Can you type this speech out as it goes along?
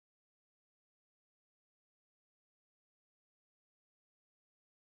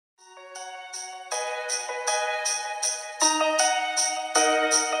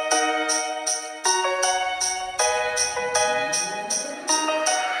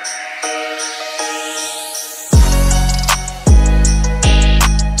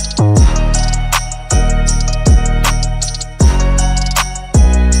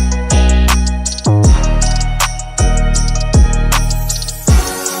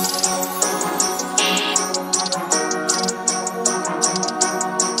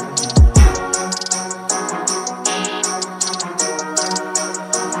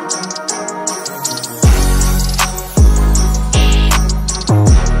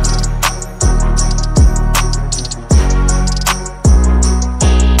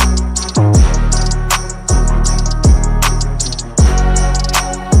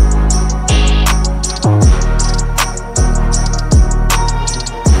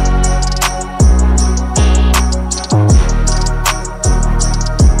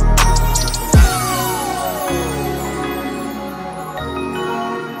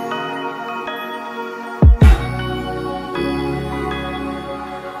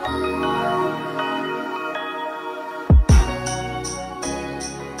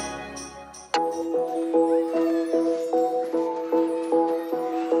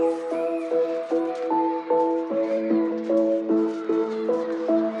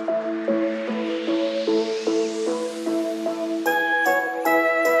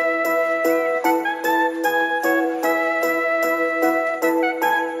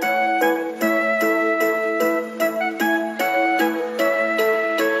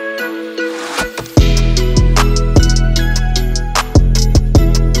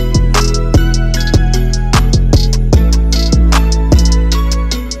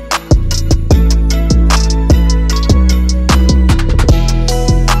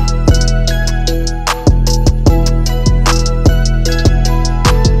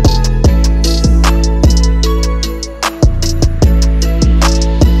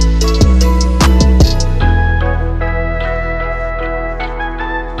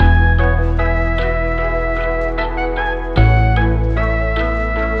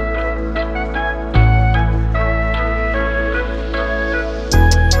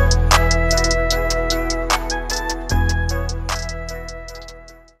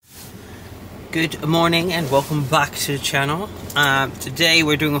Good morning and welcome back to the channel. Today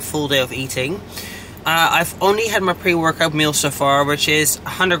we're doing a full day of eating. I've only had my pre-workout meal so far, which is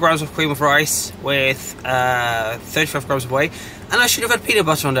 100 grams of cream of rice with 35 grams of whey. And I should have had peanut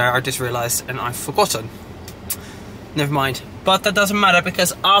butter on there, I just realised, and I've forgotten. Never mind. But that doesn't matter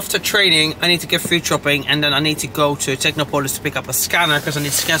because after training I need to get food shopping and then I need to go to Technopolis to pick up a scanner because I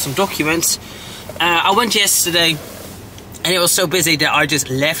need to scan some documents. I went yesterday and it was so busy that I just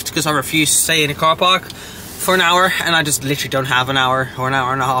left because I refused to stay in the car park for an hour, and I just literally don't have an hour or an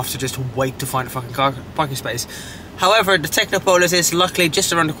hour and a half to just wait to find a fucking parking space. However, the Technopolis is luckily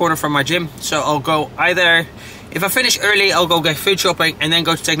just around the corner from my gym, so I'll go either, if I finish early, I'll go get food shopping and then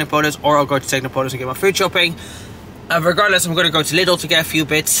go to Technopolis, or I'll go to Technopolis and get my food shopping. Regardless, I'm going to go to Lidl to get a few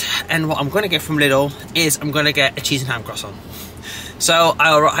bits, and what I'm going to get from Lidl is I'm going to get a cheese and ham croissant. So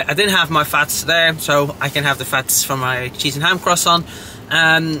I didn't have my fats there, so I can have the fats from my cheese and ham croissant.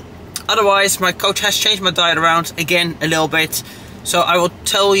 Otherwise, my coach has changed my diet around again a little bit. So I will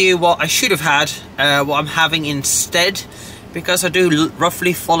tell you what I should have had, what I'm having instead, because I do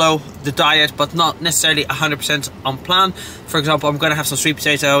roughly follow the diet, but not necessarily 100% on plan. For example, I'm going to have some sweet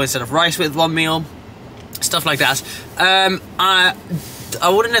potato instead of rice with one meal, stuff like that. I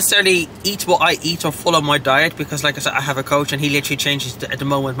wouldn't necessarily eat what I eat or follow my diet because, like I said, I have a coach and he literally changes at the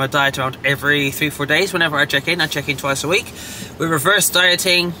moment my diet around every 3-4 days. Whenever I check in twice a week. With reverse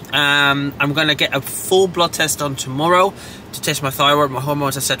dieting, I'm going to get a full blood test done tomorrow to test my thyroid, my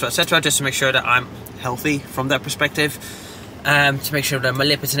hormones, etc, just to make sure that I'm healthy from that perspective, to make sure that my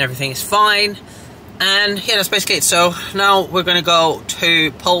lipids and everything is fine. And yeah, that's basically it. So now we're going to go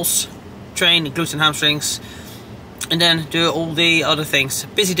to pulse, train glutes and hamstrings, and then do all the other things.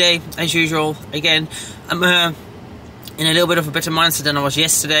 Busy day as usual. Again, I'm in a little bit of a better mindset than I was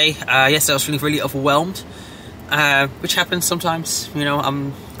yesterday. Yesterday I was feeling really overwhelmed, which happens sometimes. You know,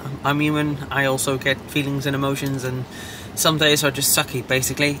 I'm human. I also get feelings and emotions, and some days are just sucky,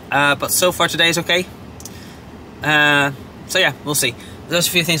 basically. But so far today is okay. So yeah, we'll see. There's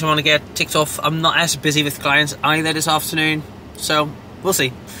a few things I want to get ticked off. I'm not as busy with clients either this afternoon, so we'll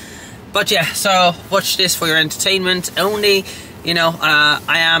see. But yeah, so watch this for your entertainment only. You know,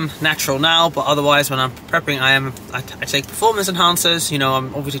 I am natural now, but otherwise when I'm prepping, I take performance enhancers. You know,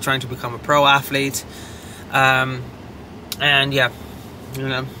 I'm obviously trying to become a pro athlete. And yeah, you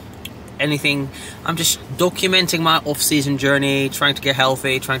know, anything. I'm just documenting my off-season journey, trying to get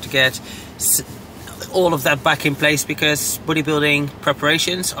healthy, trying to get all of that back in place because bodybuilding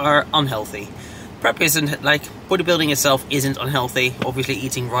preparations are unhealthy. Prep isn't, like, bodybuilding itself isn't unhealthy. Obviously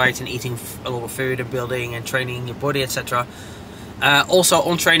eating right and eating a lot of food and building and training your body, etc. Also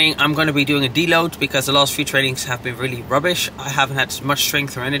on training, I'm going to be doing a deload because the last few trainings have been really rubbish. I haven't had much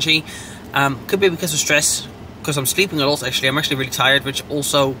strength or energy. Could be because of stress, because I'm sleeping a lot actually. I'm actually really tired, which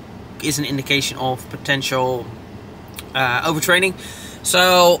also is an indication of potential overtraining.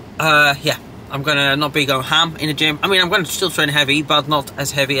 So yeah, I'm going to not be going ham in the gym. I mean, I'm going to still train heavy, but not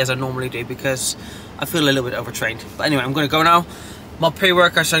as heavy as I normally do because I feel a little bit overtrained. But anyway, I'm going to go now. My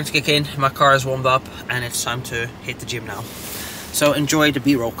pre-workout is starting to kick in. My car is warmed up and it's time to hit the gym now. So enjoy the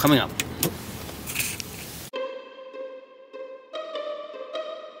B-roll coming up.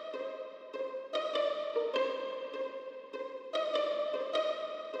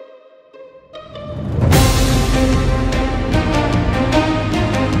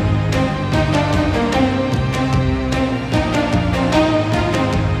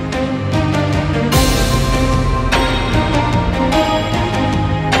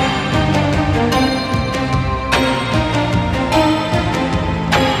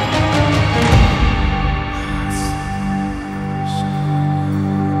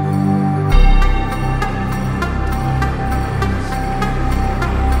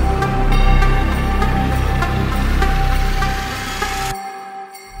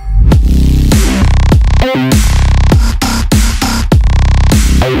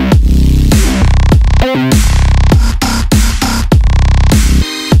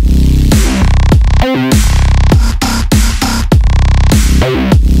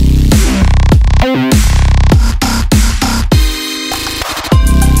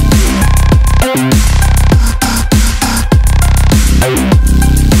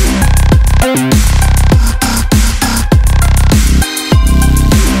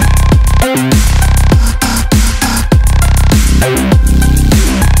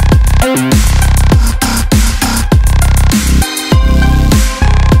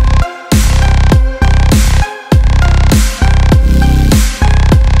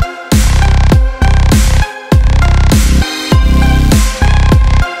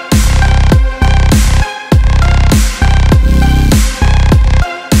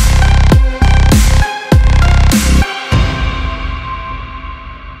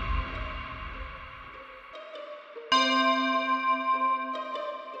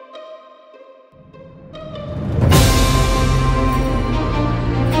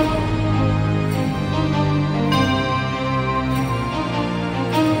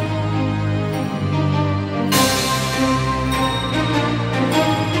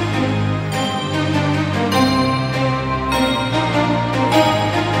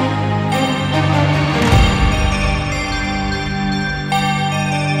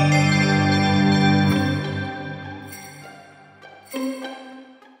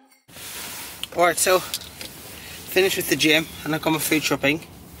 Alright, so finished with the gym and I've got my food shopping.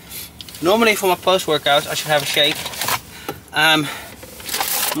 Normally for my post-workout I should have a shake. I'm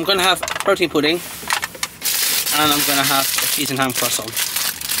going to have protein pudding and I'm going to have a cheese and ham croissant.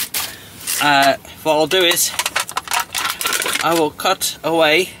 What I'll do is I will cut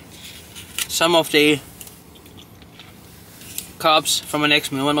away some of the carbs from my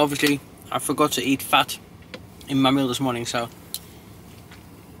next meal, and obviously I forgot to eat fat in my meal this morning, so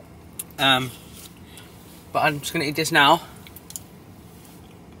but I'm just going to eat this now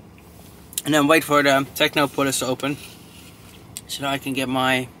and then wait for the techno pullers to open so that I can get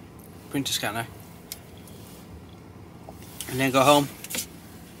my printer scanner and then go home,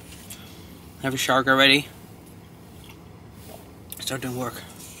 have a shower, get ready, start doing work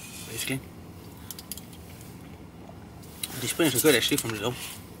basically. These puddings are good actually from Lidl,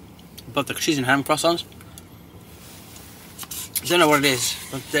 but the cheese and ham croissants, I don't know what it is,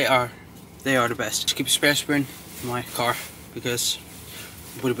 but they are the best. Just keep a spare spoon in my car because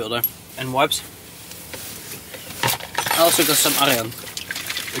bodybuilder, and wipes. I also got some Arian,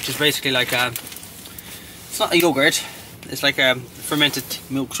 which is basically like a, it's not a yogurt, it's like a fermented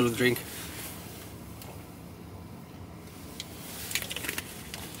milk sort of drink.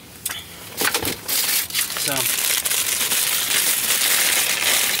 So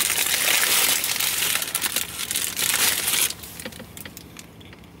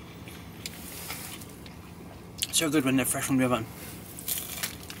so good when they're fresh from the oven.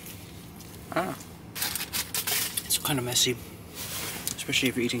 It's kind of messy, especially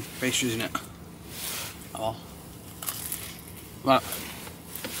if you're eating pastries in it. Oh, well,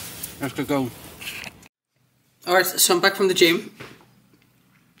 let's go. Alright, so I'm back from the gym.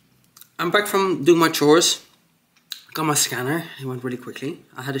 I'm back from doing my chores. Got my scanner, it went really quickly.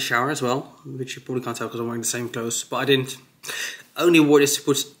 I had a shower as well, which you probably can't tell because I'm wearing the same clothes, but I didn't. I only wore this to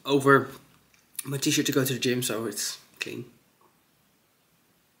put over my t-shirt to go to the gym, so it's clean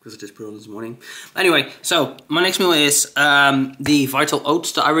because I just put it on this morning. Anyway, so my next meal is the Vital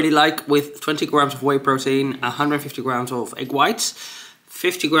Oats that I really like, with 20 grams of whey protein, 150 grams of egg whites,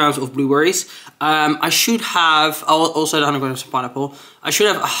 50 grams of blueberries. I should have also 100 grams of pineapple. I should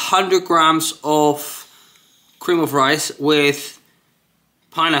have 100 grams of cream of rice with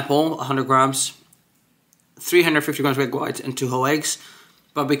pineapple, 100 grams, 350 grams of egg whites, and 2 whole eggs.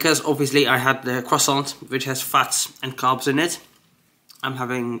 But because obviously I had the croissant, which has fats and carbs in it, I'm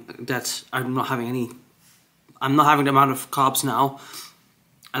not having the amount of carbs now,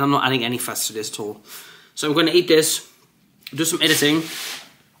 and I'm not adding any fats to this at all. So I'm going to eat this, do some editing,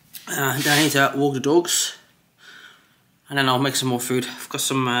 then I need to walk the dogs, and then I'll make some more food. I've got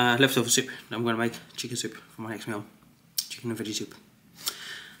some leftover soup that I'm going to make, chicken soup for my next meal, chicken and veggie soup.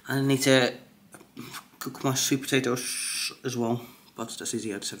 And I need to cook my sweet potatoes as well. But that's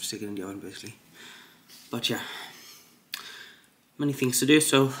easy, I just have to stick it in the oven basically. But yeah, many things to do,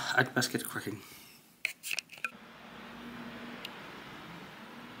 so I'd best get cracking.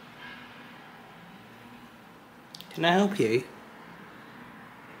 Can I help you?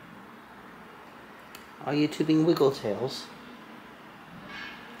 Are you two being wiggle tails?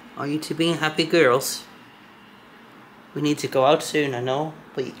 Are you two being happy girls? We need to go out soon, I know,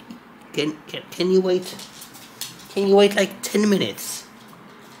 but can you wait? Can you wait like 10 minutes?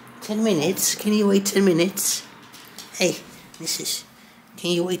 10 minutes? Can you wait 10 minutes? Hey,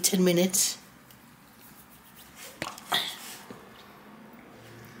 can you wait 10 minutes?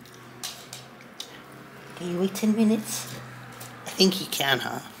 Can you wait 10 minutes? I think you can,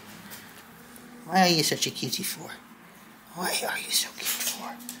 huh? Why are you such a cutie for? Why are you so cute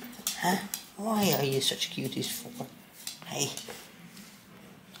for? Huh? Why are you such cuties for? Hey.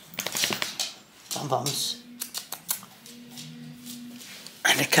 Bum-bums.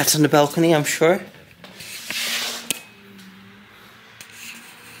 And the cat's on the balcony, I'm sure.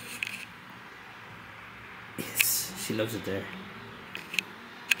 Yes, she loves it there.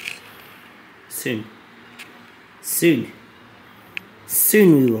 Soon. Soon.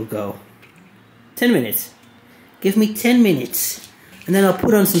 Soon we will go. 10 minutes. Give me 10 minutes. And then I'll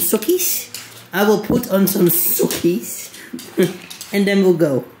put on some sookies. I will put on some sookies. And then we'll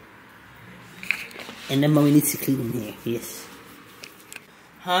go. And then mommy needs to clean in here, yes.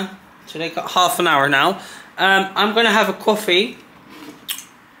 Huh? So they got half an hour now. I'm gonna have a coffee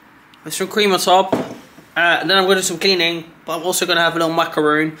with some cream on top. Then I'm gonna do some cleaning, but I'm also gonna have a little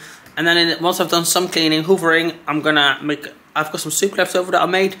macaroon. And then once I've done some cleaning, hoovering, I'm gonna make. I've got some soup left over that I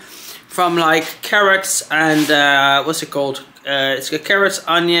made from like carrots and what's it called? It's got carrots,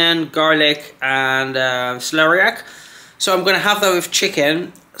 onion, garlic, and celeriac. So I'm gonna have that with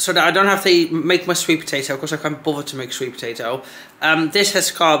chicken, so that I don't have to make my sweet potato, because I can't bother to make sweet potato. This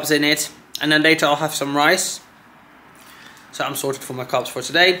has carbs in it, And then later I'll have some rice. So I'm sorted for my carbs for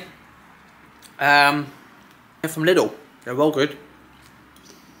today. They're from Lidl. They're well good.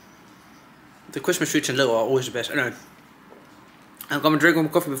 The Christmas treats in Lidl are always the best. Anyway, I'm gonna drink my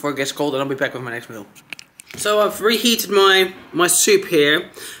coffee before it gets cold, and I'll be back with my next meal. So I've reheated my soup here.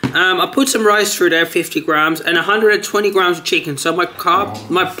 I put some rice through there, 50 grams, and 120 grams of chicken. So my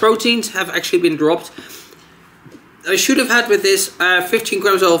proteins have actually been dropped. I should have had with this 15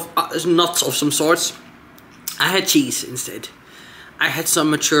 grams of nuts of some sorts. I had cheese instead. I had some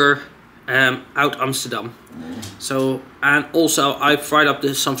mature out Amsterdam. So, and also I fried up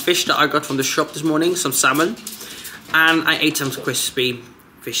some fish that I got from the shop this morning, some salmon, and I ate some crispy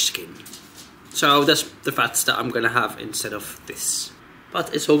fish skin. So that's the fats that I'm gonna have instead of this.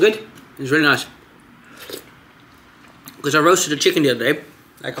 But it's all good. It's really nice. Because I roasted the chicken the other day,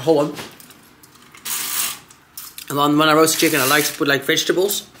 like a whole one. And then when I roast chicken, I like to put like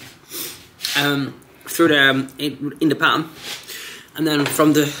vegetables through in the pan. And then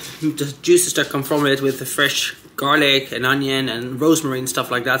from the juices that come from it with the fresh garlic and onion and rosemary and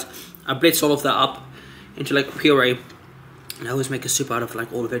stuff like that, I blitz all of that up into like a puree. And I always make a soup out of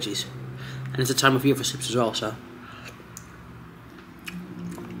like all the veggies. And it's the time of year for soups as well, so.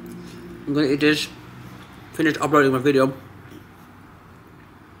 I'm gonna eat this, finish uploading my video,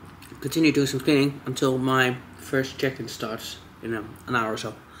 continue doing some cleaning until my first check-in starts in an hour or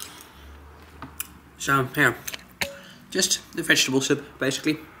so. So, here. Just the vegetable soup,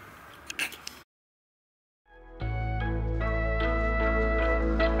 basically.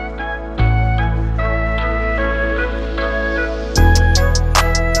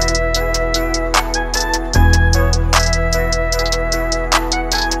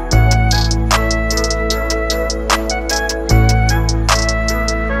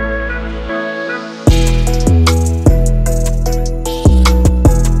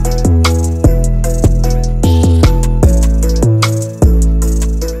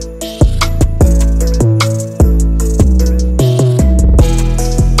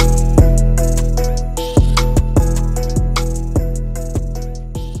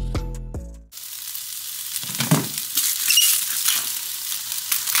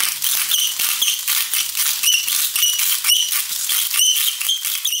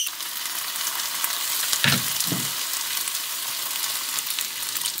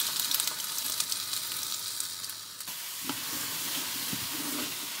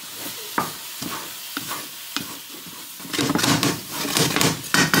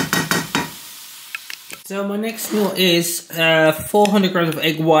 So my next meal is 400 grams of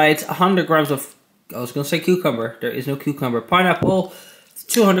egg white, 100 grams of, I was going to say cucumber, there is no cucumber, pineapple,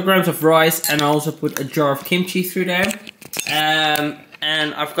 200 grams of rice, and I also put a jar of kimchi through there.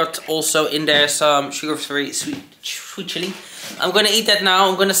 And I've got also in there some sugar-free sweet chili. I'm going to eat that now.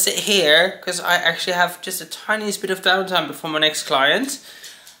 I'm going to sit here because I actually have just a tiniest bit of downtime before my next client.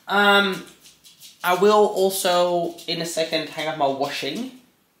 I will also in a second hang up my washing.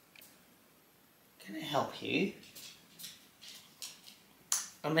 Can I help you?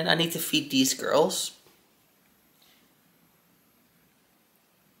 And then I need to feed these girls.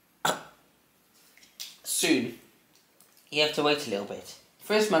 Soon. You have to wait a little bit.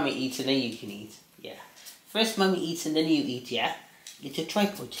 First mummy eats and then you can eat. Yeah. First mummy eats and then you eat, yeah? Little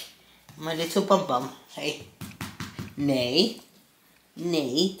tripod. My little bum bum. Hey. Nay.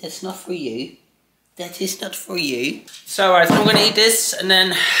 Nay, that's not for you. That is not for you. So right, I'm gonna eat this and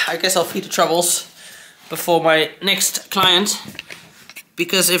then I guess I'll feed the troubles before my next client.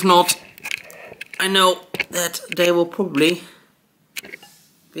 Because if not, I know that they will probably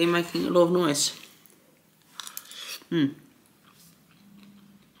be making a lot of noise.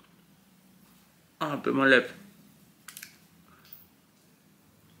 I bit my lip.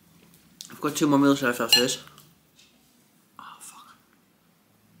 I've got 2 more meals left after this. Oh fuck.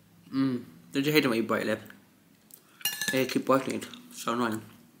 Did you hate it when you bite your lip? Hey, keep biting it. So annoying.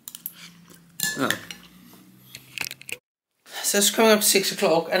 Oh. So it's coming up to 6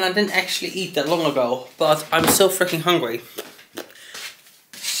 o'clock and I didn't actually eat that long ago, but I'm still freaking hungry.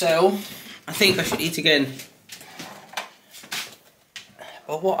 So I think I should eat again.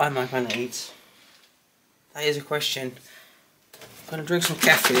 But what am I gonna eat? That is a question. I'm gonna drink some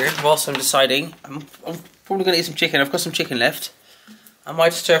cafe here whilst I'm deciding. I'm probably gonna eat some chicken. I've got some chicken left. I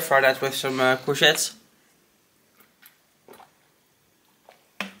might stir fry that with some courgettes.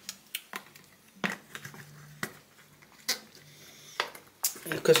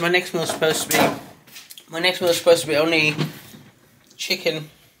 Because my next meal is supposed to be only chicken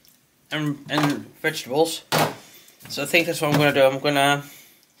and vegetables. So I think that's what I'm gonna do. I'm gonna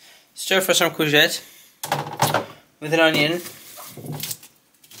stir fry some courgette with an onion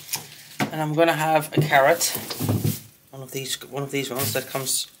And I'm gonna have a carrot. One of these ones that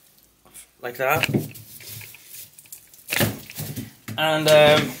comes like that. And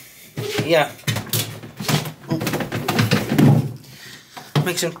yeah.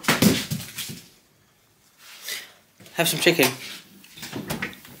 Make some. Have some chicken.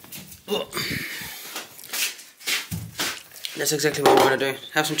 Oh. That's exactly what we're gonna do.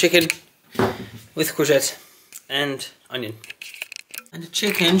 Have some chicken with courgette and onion. And the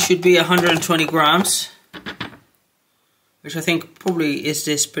chicken should be 120 grams, which I think probably is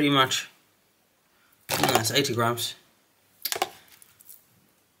this pretty much. No, that's 80 grams.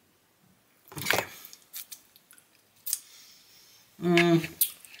 Okay.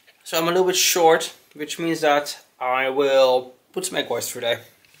 So I'm a little bit short, which means that I will put some egg whites through there.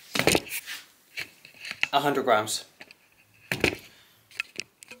 100 grams.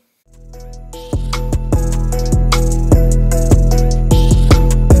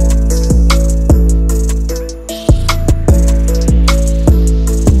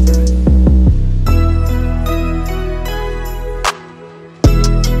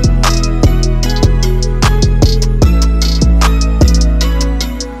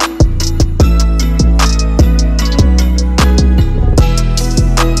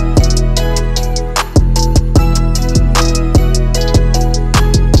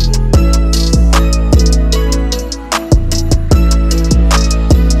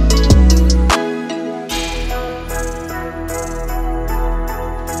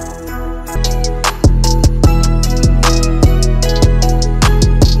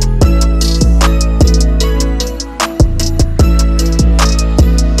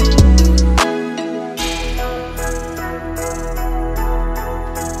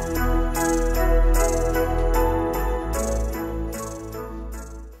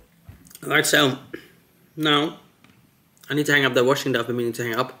 Alright, so now I need to hang up the washing that I've been meaning to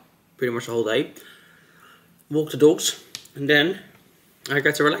hang up pretty much the whole day. Walk the dogs, and then I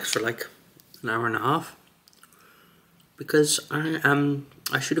get to relax for like an hour and a half. Because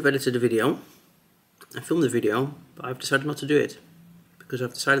I should have edited the video. I filmed the video, but I've decided not to do it. Because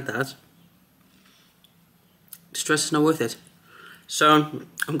I've decided that the stress is not worth it. So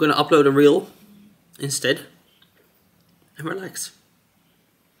I'm gonna upload a reel instead and relax.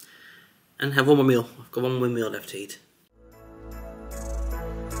 And have one more meal. I've got one more meal left to eat.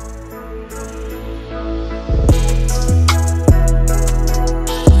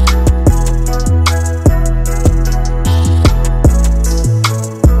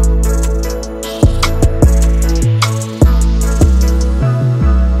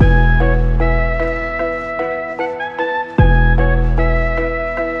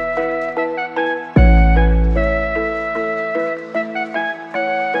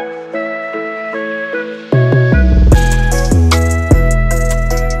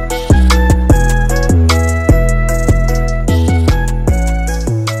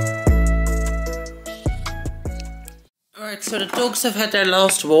 So the dogs have had their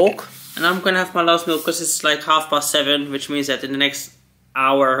last walk, and I'm gonna have my last meal because it's like 7:30, which means that in the next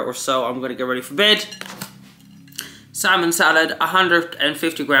hour or so I'm gonna get ready for bed. Salmon salad,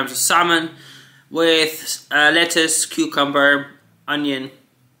 150 grams of salmon with lettuce, cucumber, onion,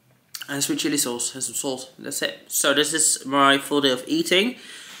 and sweet chili sauce and some salt. That's it. So this is my full day of eating.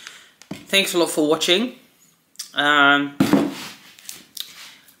 Thanks a lot for watching.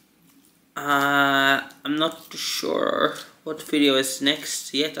 I'm not sure what video is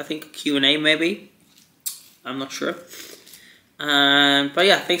next yet. I think a Q&A maybe. I'm not sure. But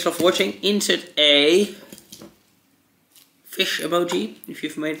yeah, thanks a lot for watching. Insert a fish emoji if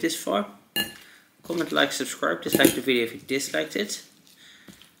you've made it this far. Comment, like, subscribe. Dislike the video if you disliked it.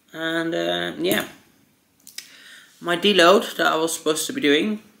 And yeah. My deload that I was supposed to be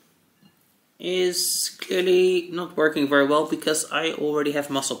doing is clearly not working very well because I already have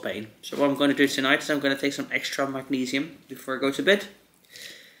muscle pain. So what I'm going to do tonight is I'm going to take some extra magnesium before I go to bed.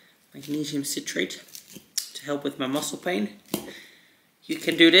 Magnesium citrate to help with my muscle pain. You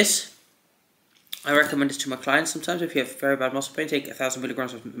can do this. I recommend this to my clients sometimes. If you have very bad muscle pain, take 1000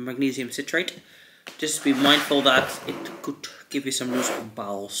 milligrams of magnesium citrate. Just be mindful that it could give you some loose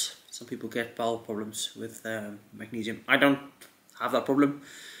bowels. Some people get bowel problems with magnesium. I don't have that problem.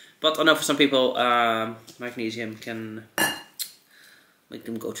 But I know for some people, magnesium can make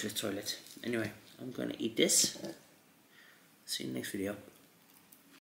them go to the toilet. Anyway, I'm gonna eat this. See you in the next video.